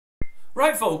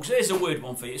Right, folks, here's a weird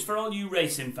one for you. It's for all you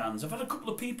racing fans. I've had a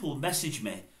couple of people message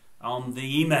me on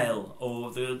the email or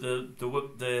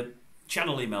the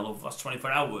channel email over the last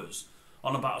 24 hours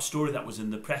on about a story that was in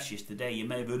the press yesterday. You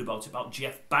may have heard about it, about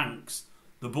Geoff Banks,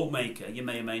 the bookmaker. You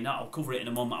may or may not. I'll cover it in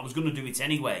a moment. I was going to do it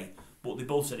anyway, but they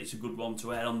both said it's a good one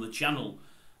to air on the channel.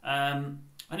 And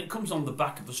it comes on the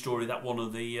back of a story that one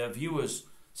of the viewers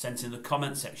sent in the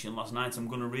comment section last night. I'm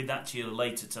going to read that to you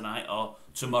later tonight or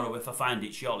tomorrow if I find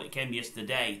it short. It came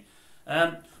yesterday.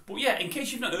 But yeah, in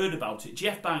case you've not heard about it,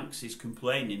 Geoff Banks is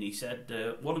complaining. He said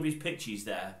one of his pitches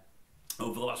there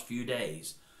over the last few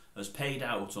days has paid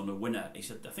out on a winner. He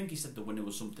said, I think he said the winner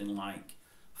was something like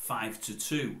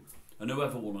 5-2, and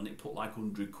whoever won on it put like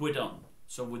 100 quid on.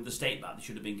 So with the stake back, they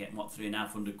should have been getting what,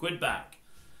 350 quid back.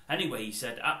 Anyway, he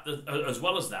said, as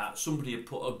well as that, somebody had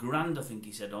put £1,000, I think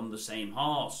he said, on the same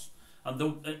horse. And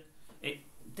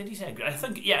did he say, I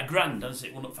think, yeah, £1,000, and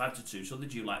it won up 5-2, so they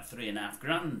due like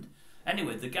 3,500.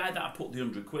 Anyway, the guy that I put the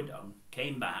 100 quid on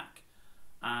came back,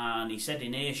 and he said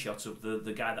in earshot of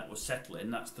the guy that was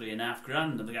settling, that's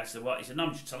 3,500. And the guy said, what? He said, no,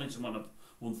 I'm just telling someone I've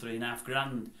won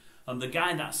 3,500. And the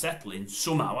guy that's settling,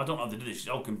 somehow, I don't know how they did this, it's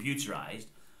all computerised,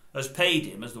 has paid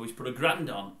him as though he's put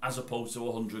 £1,000 on, as opposed to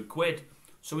 100 quid.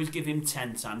 So he's given him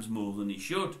 10 times more than he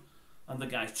should. And the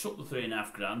guy took the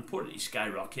 3,500, put it in his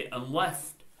skyrocket and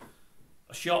left.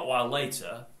 A short while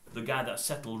later, the guy that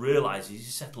settled realises he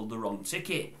settled the wrong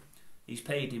ticket. He's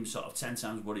paid him sort of 10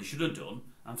 times what he should have done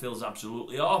and feels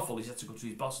absolutely awful. He's had to go to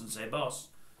his boss and say, boss,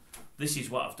 this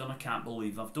is what I've done. I can't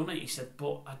believe I've done it. He said,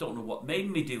 but I don't know what made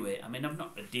me do it. I mean, I've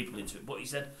not read deeply into it, but he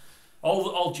said,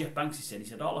 all Geoff Banks he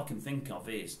said, all I can think of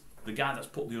is the guy that's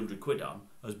put the 100 quid on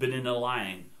has been in a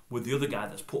line with the other guy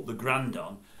that's put the £1,000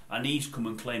 on, and he's come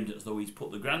and claimed it as though he's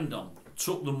put the £1,000 on,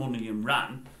 took the money and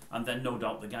ran, and then no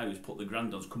doubt the guy who's put the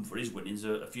 £1,000 on's come for his winnings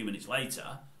a few minutes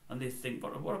later, and they think,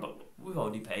 what about, we've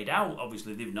already paid out.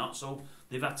 Obviously they've not, so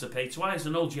they've had to pay twice.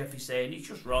 And old Geoff is saying, it's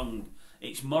just wrong,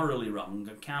 it's morally wrong,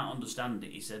 I can't understand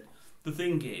it. He said, the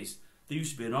thing is, there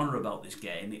used to be an honour about this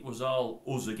game, it was all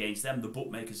us against them, the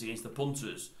bookmakers against the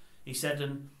punters. He said,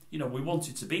 and you know, we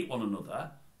wanted to beat one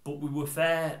another, but we were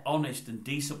fair, honest and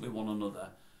decent with one another.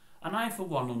 And I, for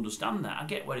one, understand that. I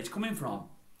get where it's coming from.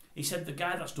 He said the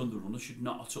guy that's done the runner should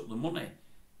not have took the money.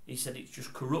 He said it's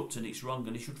just corrupt and it's wrong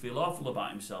and he should feel awful about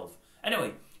himself.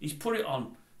 Anyway, he's put it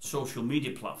on social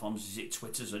media platforms. Is it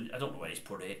Twitter's? I don't know where he's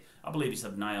put it. I believe it's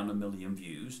had nigh on 1 million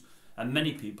views. And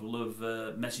many people have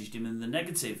messaged him in the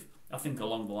negative. I think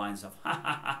along the lines of, ha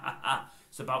ha ha ha ha.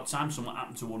 It's about time something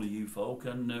happened to one of you folk,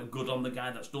 and good on the guy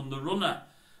that's done the runner.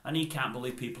 And he can't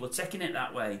believe people are taking it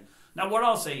that way. Now, what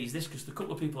I'll say is this, because the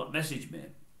couple of people that messaged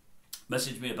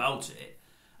me about it,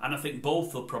 and I think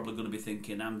both are probably going to be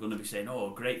thinking, I'm going to be saying, oh,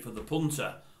 great for the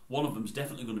punter. One of them's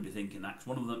definitely going to be thinking that, because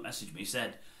one of them messaged me,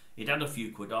 said he'd had a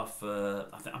few quid off,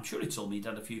 I'm sure he told me he'd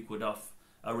had a few quid off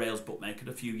a rails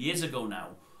bookmaker a few years ago now.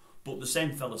 But the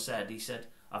same fella said, he said,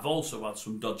 I've also had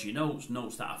some dodgy notes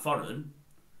that are foreign,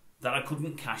 that I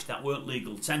couldn't cash, that weren't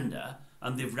legal tender,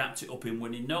 and they've wrapped it up in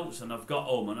winning notes, and I've got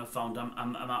home and I've found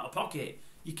I'm out of pocket.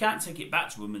 You can't take it back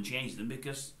to them and change them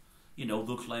because, you know,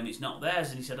 they'll claim it's not theirs.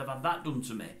 And he said, I've had that done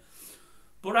to me.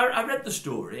 But I read the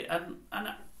story, and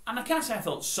I can't say I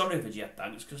felt sorry for Geoff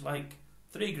Banks, because like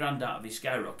 £3,000 out of his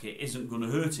skyrocket isn't going to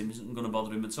hurt him, isn't going to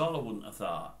bother him at all, I wouldn't have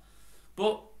thought.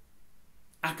 But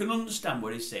I can understand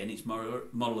what he's saying. It's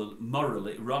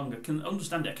morally wrong. I can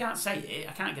understand it. I can't say it.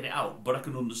 I can't get it out, but I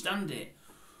can understand it.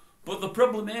 But the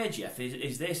problem here, Geoff,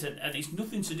 is this, and it's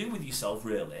nothing to do with yourself,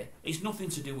 really. It's nothing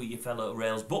to do with your fellow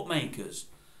rails bookmakers.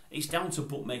 It's down to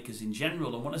bookmakers in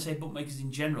general. And when I say bookmakers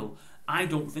in general, I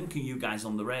don't think of you guys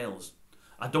on the rails.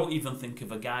 I don't even think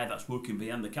of a guy that's working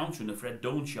behind the counter in a Fred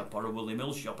Doan shop or a Willie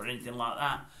Mills shop or anything like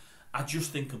that. I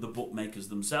just think of the bookmakers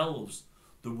themselves.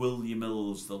 The Willie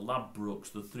Mills, the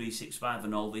Ladbrokes, the 365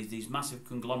 and all these massive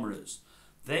conglomerates.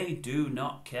 They do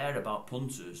not care about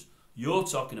punters. You're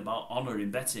talking about honour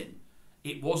in betting.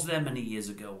 It was there many years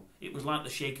ago. It was like the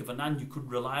shake of an hand, you could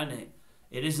rely on it.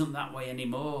 It isn't that way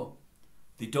anymore.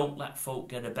 They don't let folk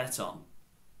get a bet on.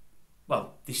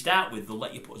 Well, they start with, they'll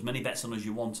let you put as many bets on as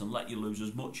you want and let you lose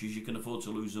as much as you can afford to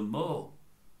lose and more.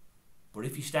 But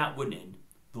if you start winning,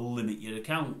 they'll limit your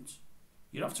account.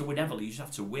 You don't have to win heavily, you just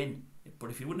have to win.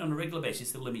 But if you win on a regular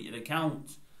basis, they'll limit your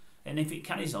account. And if it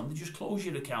carries on, they just close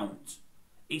your account.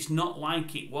 It's not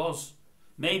like it was.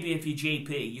 Maybe if you're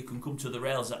GP, you can come to the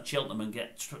rails at Cheltenham and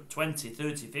get 20,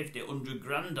 30, 50, 100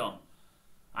 grand on.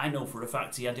 I know for a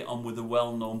fact he had it on with a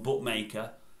well-known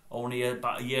bookmaker. Only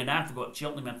about a year and a half ago at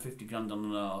Cheltenham, he had 50 grand on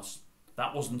an horse.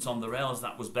 That wasn't on the rails,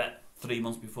 that was bet 3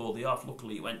 months before the off.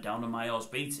 Luckily it went down and my horse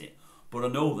beat it. But I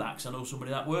know that because I know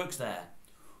somebody that works there.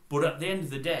 But at the end of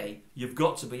the day, you've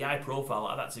got to be high profile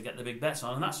like that to get the big bets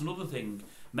on. And that's another thing.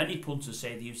 Many punters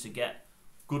say they used to get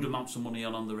good amounts of money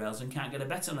on the rails and can't get a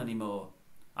bet on anymore.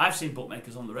 I've seen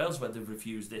bookmakers on the rails where they've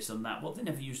refused this and that. Well, they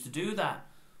never used to do that.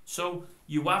 So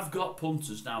you have got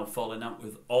punters now falling out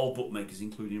with all bookmakers,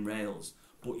 including rails.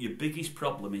 But your biggest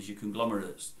problem is your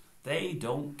conglomerates. They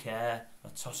don't care a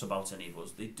toss about any of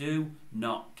us. They do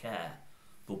not care.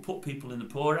 They'll put people in the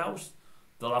poorhouse.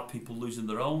 They'll have people losing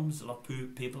their homes. They'll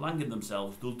have people hanging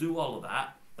themselves. They'll do all of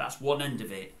that. That's one end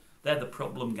of it. They're the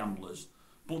problem gamblers.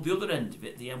 But the other end of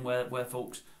it, the end where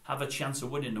folks have a chance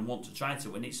of winning and want to try to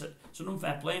win, it's an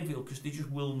unfair playing field because they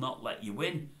just will not let you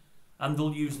win. And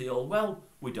they'll use the old, well,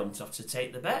 we don't have to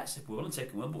take the bets if we want to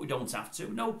take them, but we don't have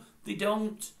to. No, they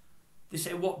don't. They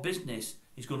say, what business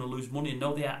is going to lose money?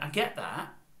 No, I get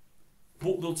that.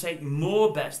 But they'll take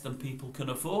more bets than people can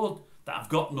afford that have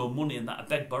got no money and that are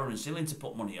beg, borrowing and stealing to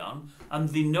put money on. And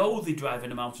they know they're driving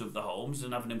them out of the homes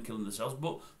and having them killing themselves,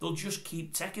 but they'll just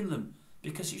keep taking them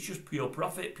because it's just pure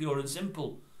profit, pure and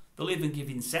simple. They'll even give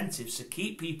incentives to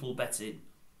keep people betting.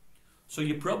 So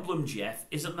your problem, Jeff,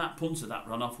 isn't that punter that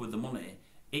ran off with the money.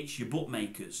 It's your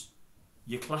bookmakers.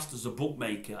 You're classed as a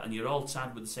bookmaker and you're all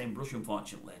tied with the same brush,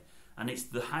 unfortunately. And it's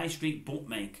the high street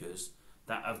bookmakers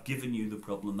that have given you the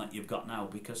problem that you've got now,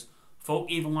 because folk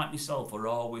even like myself are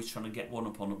always trying to get one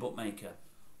up on a bookmaker.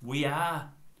 We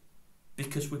are,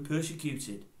 because we're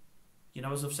persecuted. You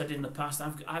know, as I've said in the past,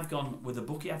 I've gone with a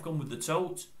bookie, I've gone with the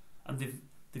tote, and they've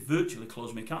virtually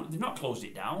closed my account. They've not closed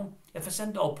it down. If I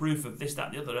send all proof of this,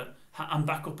 that, and the other, I'm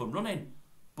back up and running.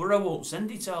 But I won't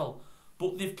send it all.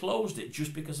 But they've closed it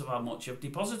just because of how much I've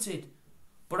deposited.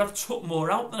 But I've took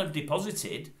more out than I've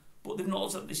deposited, but they've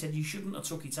not. They said you shouldn't have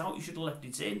took it out, you should have left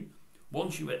it in.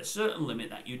 Once you hit a certain limit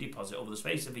that you deposit over the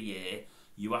space of a year,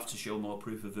 you have to show more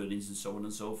proof of earnings and so on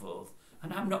and so forth.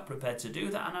 And I'm not prepared to do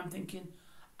that. And I'm thinking,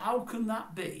 how can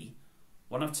that be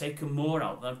when I've taken more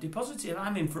out than I've deposited?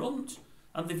 I'm in front.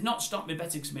 And they've not stopped me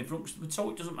betting because I'm in front, because we're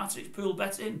told it doesn't matter, it's pool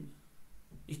betting.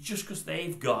 It's just because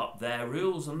they've got their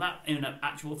rules, and that, in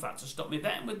actual fact, has stopped me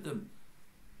betting with them.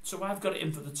 So I've got it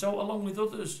in for the tote, along with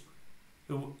others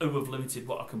who have limited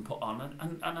what I can put on,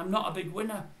 and I'm not a big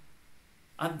winner.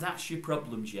 And that's your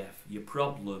problem, Jeff. Your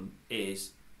problem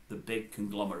is the big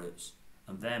conglomerates,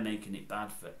 and they're making it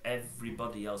bad for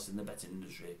everybody else in the betting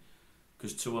industry.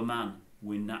 Because to a man,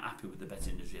 we're not happy with the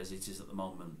betting industry as it is at the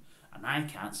moment. And I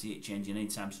can't see it changing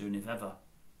anytime soon, if ever.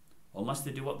 Unless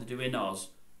they do what they do in Oz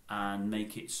and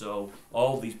make it so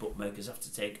all these bookmakers have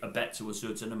to take a bet to a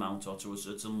certain amount or to a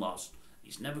certain loss.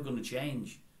 It's never going to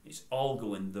change. It's all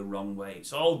going the wrong way.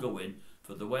 It's all going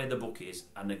for the way the book is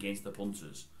and against the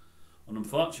punters. And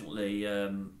unfortunately,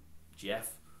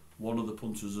 Jeff, one of the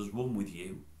punters has won with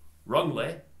you.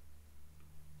 Wrongly.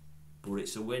 But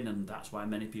it's a win, and that's why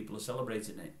many people are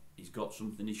celebrating it. He's got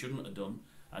something he shouldn't have done,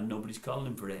 and nobody's calling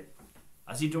him for it.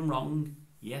 Has he done wrong?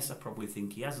 Yes, I probably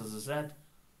think he has, as I said.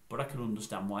 But I can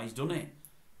understand why he's done it.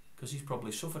 Because he's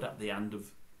probably suffered at the hand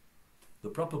of the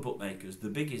proper bookmakers, the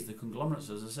biggies, the conglomerates,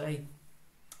 as I say.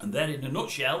 And then, in a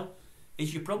nutshell,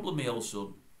 is your problem, my old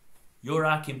son. You're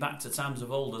harking back to times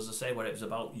of old, as I say, where it was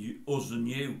about you, us and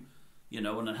you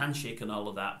know, and a handshake and all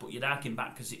of that. But you're harking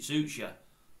back because it suits you.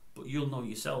 But you'll know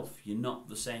yourself, you're not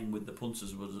the same with the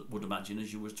punters, would imagine,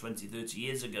 as you was 20, 30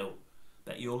 years ago.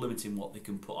 That you're limiting what they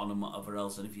can put on and whatever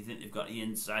else, and if you think they've got the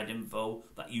inside info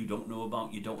that you don't know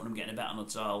about, you don't want them getting a bet on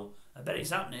at all. I bet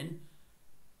it's happening,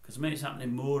 because I mean it's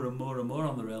happening more and more and more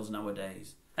on the rails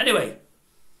nowadays. Anyway,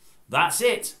 that's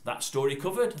it. That story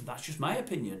covered. That's just my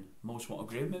opinion. Most won't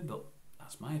agree with me, but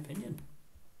that's my opinion.